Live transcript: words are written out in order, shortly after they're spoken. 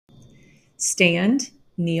Stand,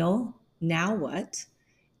 Kneel, Now What?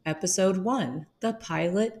 Episode 1, the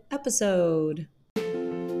pilot episode.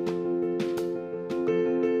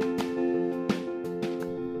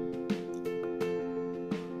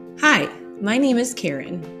 Hi, my name is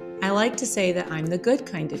Karen. I like to say that I'm the good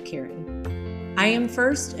kind of Karen. I am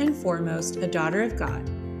first and foremost a daughter of God,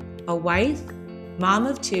 a wife, mom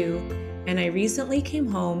of two, and I recently came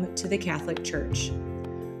home to the Catholic Church.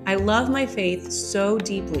 I love my faith so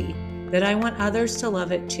deeply that I want others to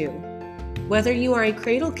love it too. Whether you are a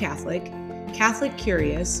cradle Catholic, Catholic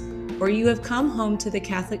curious, or you have come home to the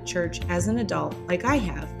Catholic Church as an adult like I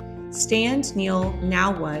have, Stand, Kneel,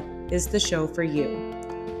 Now What is the show for you.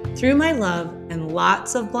 Through my love and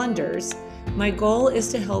lots of blunders, my goal is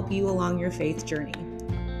to help you along your faith journey.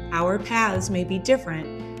 Our paths may be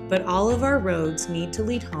different, but all of our roads need to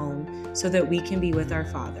lead home so that we can be with our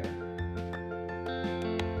Father.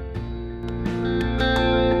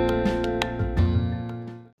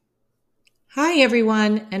 Hi,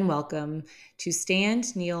 everyone, and welcome to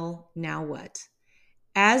Stand, Kneel, Now What?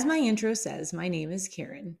 As my intro says, my name is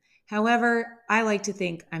Karen. However, I like to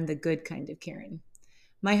think I'm the good kind of Karen.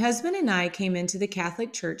 My husband and I came into the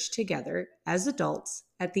Catholic Church together as adults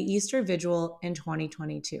at the Easter Vigil in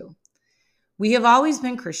 2022. We have always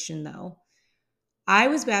been Christian, though. I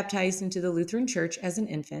was baptized into the Lutheran Church as an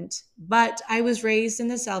infant, but I was raised in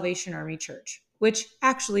the Salvation Army Church, which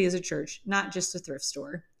actually is a church, not just a thrift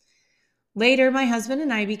store. Later, my husband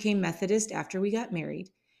and I became Methodist after we got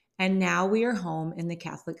married, and now we are home in the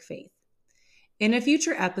Catholic faith. In a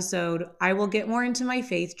future episode, I will get more into my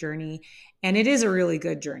faith journey, and it is a really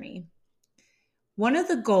good journey. One of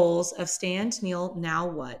the goals of Stand, Kneel, Now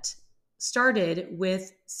What? Started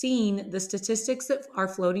with seeing the statistics that are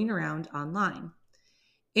floating around online.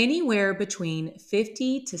 Anywhere between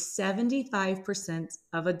 50 to 75%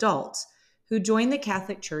 of adults who join the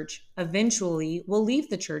Catholic Church eventually will leave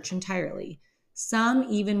the church entirely, some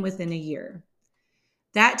even within a year.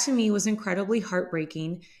 That to me was incredibly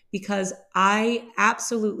heartbreaking because I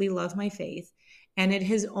absolutely love my faith, and it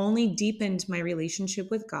has only deepened my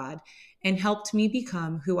relationship with God and helped me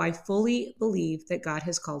become who I fully believe that God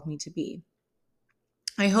has called me to be.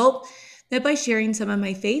 I hope that by sharing some of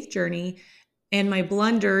my faith journey and my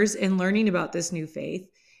blunders in learning about this new faith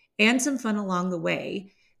and some fun along the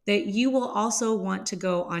way, that you will also want to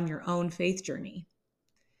go on your own faith journey.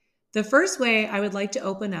 The first way I would like to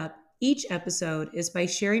open up each episode is by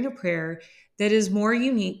sharing a prayer that is more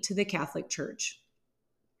unique to the Catholic Church.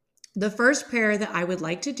 The first prayer that I would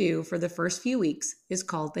like to do for the first few weeks is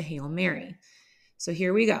called the Hail Mary. So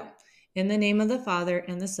here we go. In the name of the Father,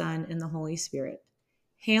 and the Son, and the Holy Spirit.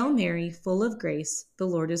 Hail Mary, full of grace, the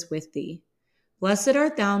Lord is with thee. Blessed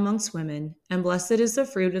art thou amongst women, and blessed is the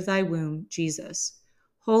fruit of thy womb, Jesus.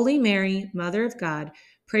 Holy Mary, Mother of God,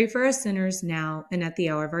 pray for us sinners now and at the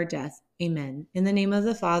hour of our death. Amen. In the name of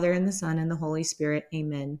the Father, and the Son, and the Holy Spirit.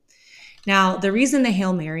 Amen. Now, the reason the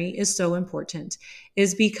Hail Mary is so important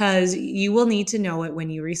is because you will need to know it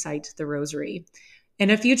when you recite the rosary.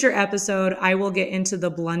 In a future episode, I will get into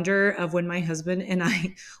the blunder of when my husband and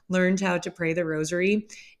I learned how to pray the rosary.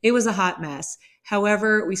 It was a hot mess.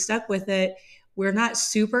 However, we stuck with it. We're not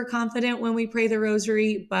super confident when we pray the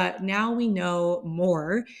rosary, but now we know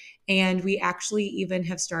more. And we actually even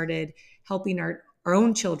have started helping our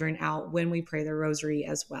own children out when we pray the rosary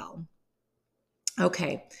as well.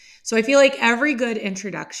 Okay, so I feel like every good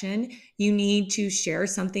introduction, you need to share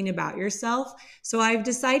something about yourself. So I've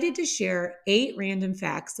decided to share 8 random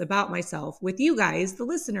facts about myself with you guys, the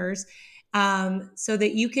listeners, so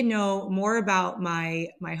that you can know more about my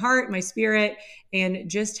heart, my spirit, and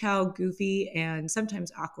just how goofy and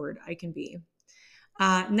sometimes awkward I can be.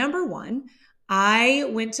 Number 1, I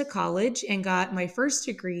went to college and got my first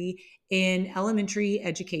degree in elementary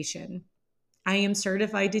education. I am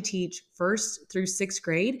certified to teach 1st through 6th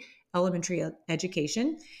grade elementary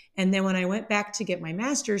education. And then when I went back to get my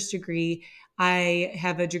master's degree, I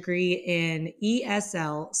have a degree in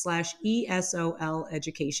ESL/ESOL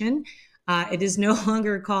education. It is no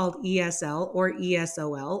longer called ESL or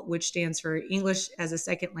ESOL, which stands for English as a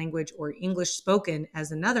Second Language or English Spoken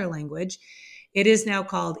as Another Language. It is now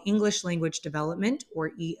called English Language Development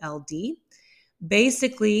or ELD.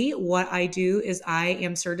 Basically, what I do is I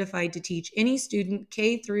am certified to teach any student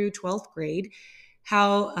K through 12th grade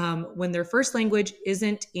how, when their first language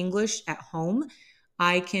isn't English at home,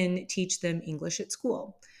 I can teach them English at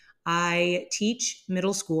school. I teach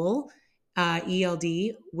middle school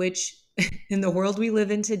ELD, which in the world we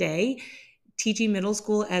live in today, teaching middle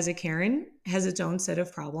school as a Karen has its own set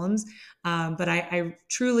of problems. But I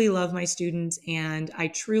truly love my students, and I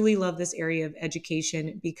truly love this area of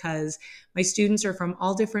education because my students are from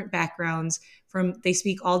all different backgrounds, they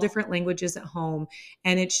speak all different languages at home.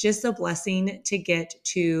 And it's just a blessing to get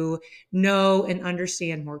to know and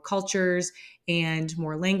understand more cultures and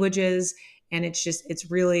more languages. And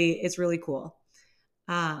it's really cool.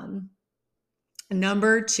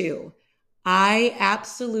 Number 2, I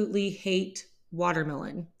absolutely hate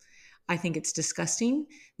watermelon. I think it's disgusting.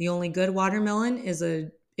 The only good watermelon is a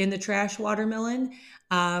in the trash watermelon.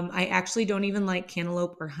 I actually don't even like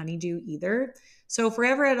cantaloupe or honeydew either. So if we're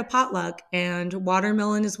ever at a potluck and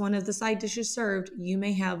watermelon is one of the side dishes served, you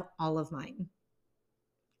may have all of mine.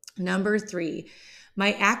 Number 3,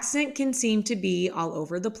 my accent can seem to be all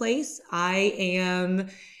over the place. I am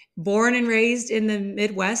born and raised in the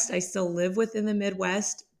Midwest. I still live within the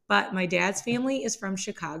Midwest, but my dad's family is from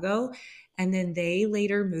Chicago, and then they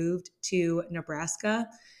later moved to Nebraska.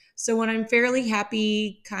 So when I'm fairly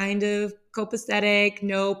happy, kind of copacetic,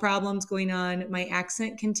 no problems going on, my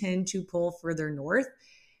accent can tend to pull further north.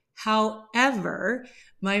 However,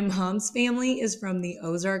 my mom's family is from the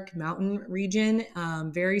Ozark Mountain region,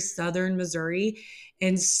 very southern Missouri.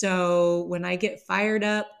 And so when I get fired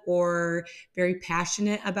up or very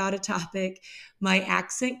passionate about a topic, my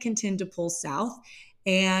accent can tend to pull south.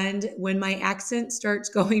 And when my accent starts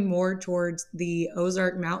going more towards the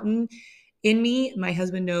Ozark Mountain in me, my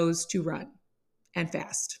husband knows to run and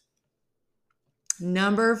fast.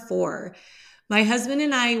 Number 4, my husband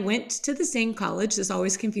and I went to the same college. This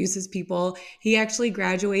always confuses people. He actually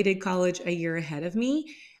graduated college a year ahead of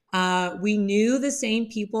me. We knew the same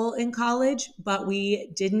people in college, but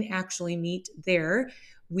we didn't actually meet there.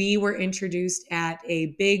 We were introduced at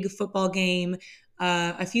a big football game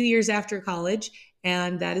a few years after college,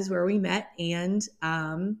 and that is where we met. And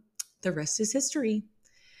the rest is history.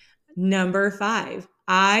 Number 5,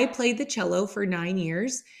 I played the cello for 9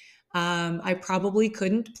 years. I probably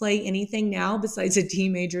couldn't play anything now besides a D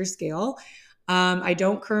major scale. I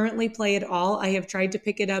don't currently play at all. I have tried to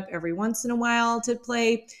pick it up every once in a while to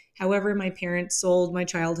play. However, my parents sold my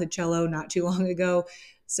childhood cello not too long ago.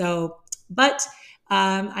 But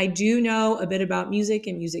I do know a bit about music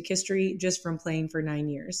and music history just from playing for 9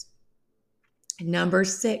 years. Number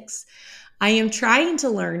 6, I am trying to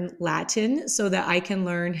learn Latin so that I can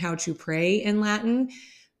learn how to pray in Latin.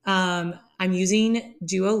 I'm using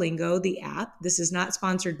Duolingo, the app. This is not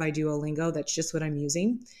sponsored by Duolingo. That's just what I'm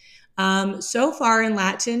using. So far in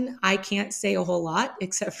Latin, I can't say a whole lot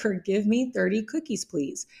except for give me 30 cookies,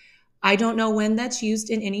 please. I don't know when that's used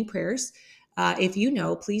in any prayers. If you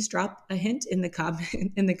know, please drop a hint in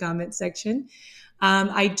the comment section.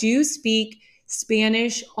 I do speak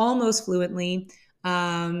Spanish almost fluently.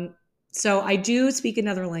 So I do speak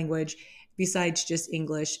another language besides just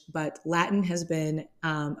English, but Latin has been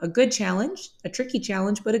a good challenge, a tricky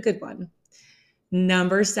challenge, but a good one.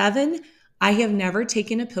 Number 7, I have never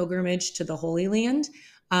taken a pilgrimage to the Holy Land.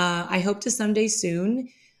 I hope to someday soon.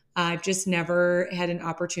 I've just never had an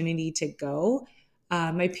opportunity to go.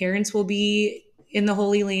 My parents will be in the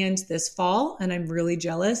Holy Land this fall, and I'm really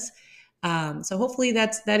jealous. So hopefully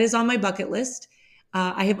that is on my bucket list.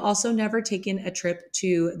 I have also never taken a trip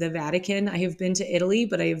to the Vatican. I have been to Italy,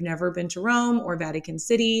 but I have never been to Rome or Vatican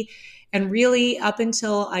City. And really, up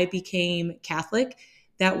until I became Catholic,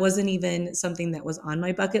 that wasn't even something that was on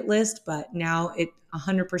my bucket list, but now it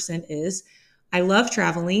 100% is. I love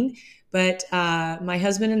traveling, but my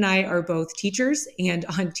husband and I are both teachers, and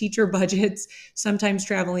on teacher budgets, sometimes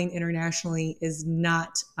traveling internationally is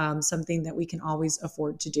not something that we can always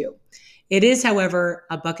afford to do. It is, however,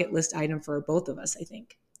 a bucket list item for both of us, I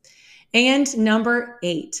think. And number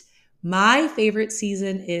 8, my favorite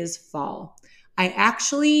season is fall. I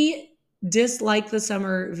actually dislike the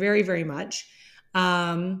summer very, very much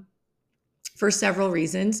for several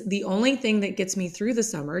reasons. The only thing that gets me through the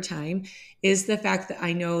summertime is the fact that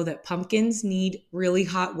I know that pumpkins need really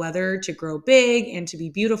hot weather to grow big and to be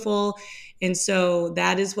beautiful. And so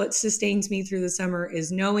that is what sustains me through the summer,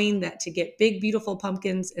 is knowing that to get big, beautiful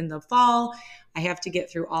pumpkins in the fall, I have to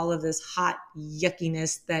get through all of this hot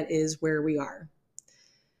yuckiness that is where we are.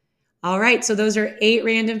 All right, so those are 8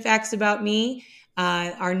 random facts about me.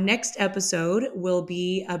 Our next episode will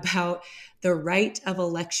be about the rite of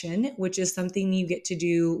election, which is something you get to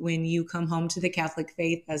do when you come home to the Catholic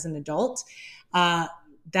faith as an adult.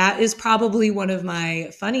 That is probably one of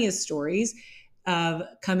my funniest stories of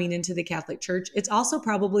coming into the Catholic Church. It's also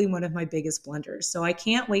probably one of my biggest blunders. So I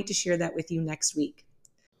can't wait to share that with you next week.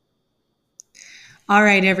 All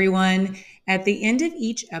right, everyone. At the end of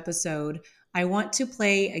each episode, I want to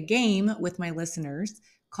play a game with my listeners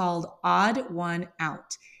called Odd One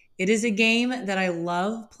Out. It is a game that I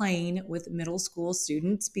love playing with middle school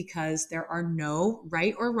students because there are no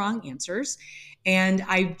right or wrong answers. And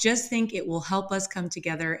I just think it will help us come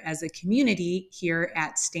together as a community here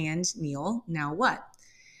at Stand, Kneel, Now What?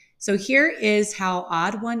 So here is how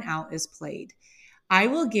Odd One Out is played. I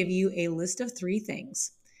will give you a list of 3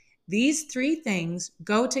 things. These 3 things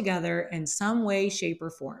go together in some way, shape,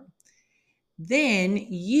 or form. Then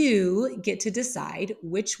you get to decide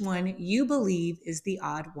which one you believe is the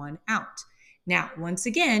odd one out. Now, once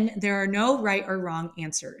again, there are no right or wrong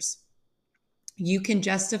answers. You can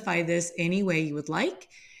justify this any way you would like.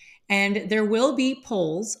 And there will be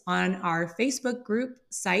polls on our Facebook group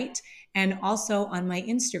site and also on my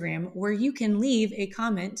Instagram where you can leave a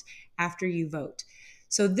comment after you vote.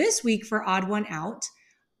 So this week for Odd One Out,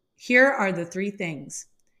 here are the 3 things.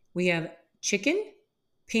 We have chicken,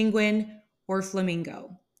 penguin, or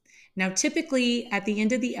flamingo. Now, typically at the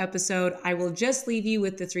end of the episode, I will just leave you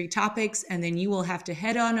with the 3 topics, and then you will have to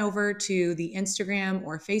head on over to the Instagram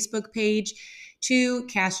or Facebook page to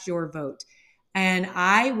cast your vote. And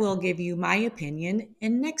I will give you my opinion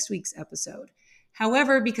in next week's episode.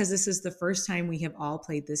 However, because this is the first time we have all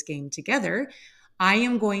played this game together, I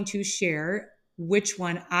am going to share which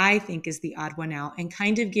one I think is the odd one out and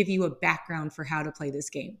kind of give you a background for how to play this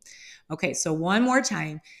game. Okay, so one more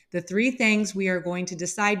time, the 3 things we are going to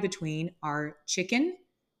decide between are chicken,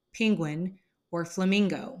 penguin, or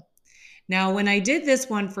flamingo. Now, when I did this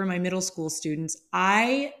one for my middle school students,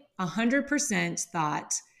 I 100%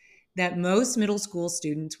 thought that most middle school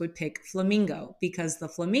students would pick flamingo because the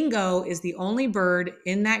flamingo is the only bird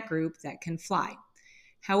in that group that can fly.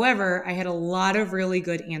 However, I had a lot of really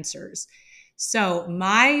good answers. So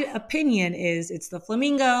my opinion is it's the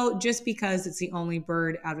flamingo just because it's the only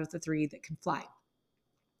bird out of the 3 that can fly.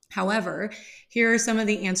 However, here are some of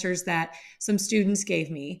the answers that some students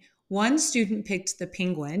gave me. One student picked the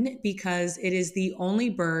penguin because it is the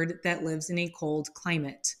only bird that lives in a cold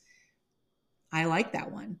climate. I like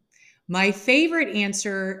that one. My favorite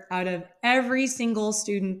answer out of every single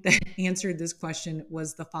student that answered this question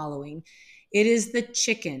was the following. It is the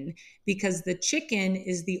chicken because the chicken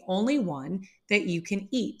is the only one that you can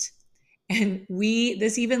eat. And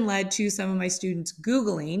this even led to some of my students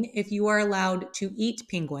Googling if you are allowed to eat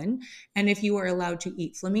penguin and if you are allowed to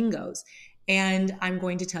eat flamingos. And I'm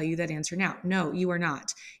going to tell you that answer now. No, you are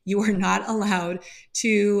not. You are not allowed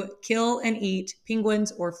to kill and eat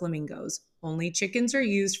penguins or flamingos. Only chickens are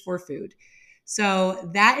used for food. So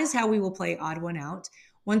that is how we will play Odd One Out.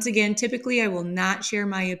 Once again, typically I will not share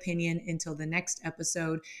my opinion until the next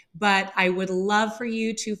episode, but I would love for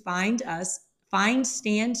you to find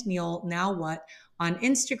Stand Kneel Now What on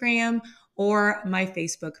Instagram or my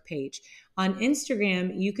Facebook page. On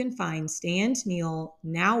Instagram, you can find Stand Kneel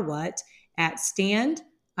Now What at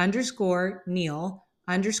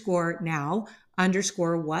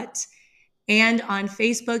stand_kneel_now_what. And on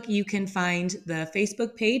Facebook, you can find the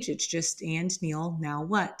Facebook page. It's just Stand Kneel Now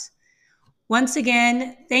What. Once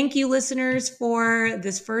again, thank you, listeners, for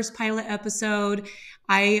this first pilot episode.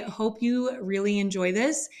 I hope you really enjoy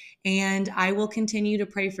this, and I will continue to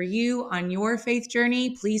pray for you on your faith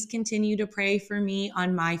journey. Please continue to pray for me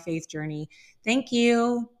on my faith journey. Thank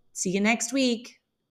you. See you next week.